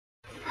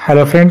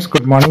Hello friends,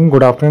 good morning,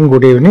 good afternoon,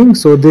 good evening.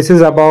 So this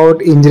is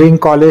about engineering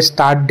college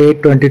start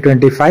date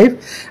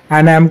 2025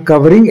 and I am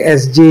covering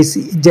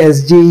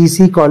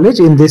SJEC College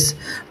in this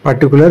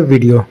particular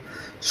video.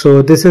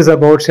 So this is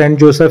about St.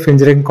 Joseph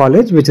Engineering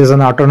College, which is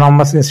an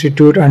autonomous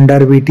institute under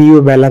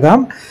VTU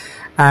Belagavi.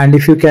 And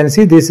if you can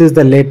see, this is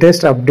the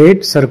latest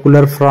update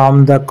circular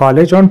from the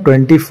college on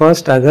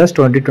 21st August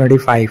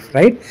 2025,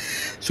 right?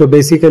 So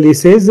basically it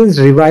says this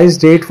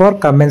revised date for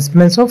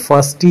commencement of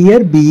first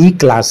year BE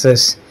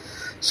classes.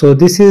 So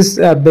this is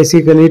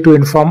basically to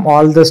inform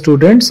all the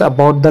students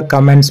about the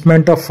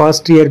commencement of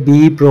first year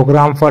BE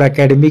program for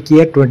academic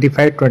year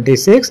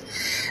 25-26,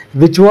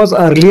 which was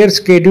earlier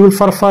scheduled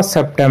for 1st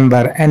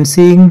September, and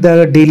seeing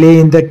the delay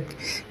in the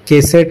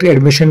KCET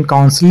admission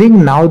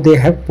counseling, now they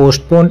have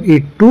postponed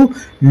it to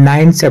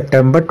 9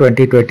 September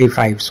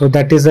 2025. So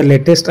that is the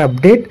latest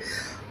update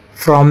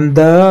from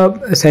the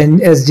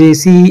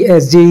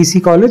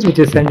SJEC College, which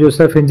is St.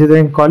 Joseph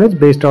Engineering College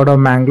based out of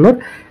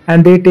Mangalore,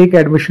 and they take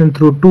admission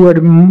through two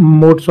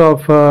modes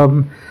of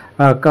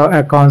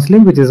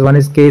counseling, which is one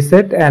is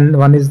KCET and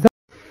one is the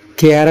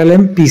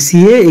KRLM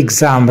PCA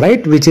exam,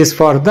 right, which is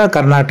for the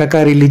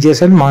Karnataka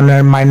religious and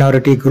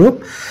minority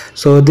group.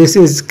 So this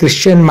is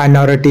Christian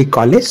minority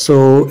college,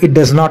 so it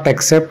does not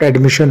accept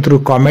admission through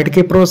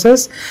comedk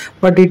process,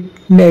 but it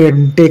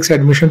takes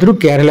admission through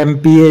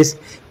KRLM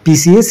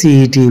PCA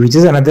CET, which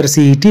is another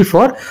CET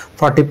for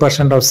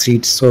 40% of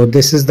seats. So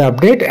this is the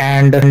update,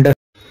 and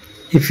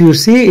if you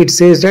see, it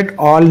says that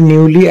all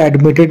newly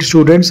admitted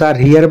students are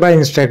hereby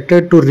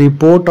instructed to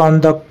report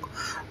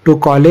to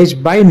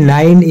college by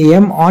 9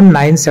 AM on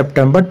 9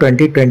 September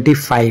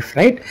 2025,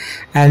 right?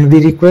 And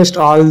we request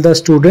all the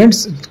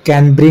students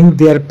can bring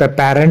their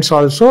parents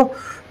also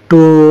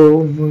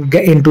to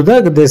get into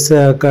this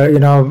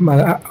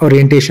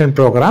orientation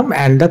program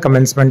and the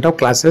commencement of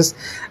classes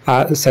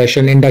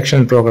session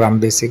induction program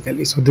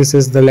basically. So this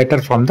is the letter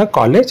from the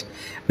college,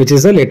 which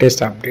is the latest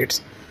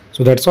updates.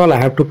 So that's all I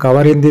have to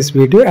cover in this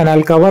video, and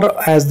I'll cover,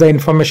 as the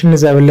information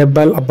is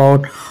available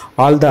about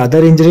all the other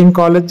engineering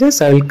colleges,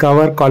 I will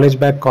cover college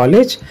by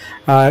college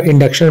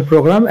induction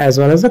program as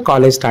well as the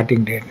college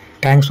starting date.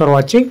 Thanks for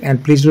watching,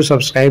 and please do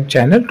subscribe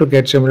channel to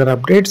get similar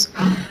updates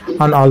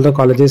on all the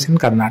colleges in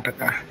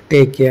Karnataka.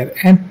 Take care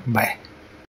and bye.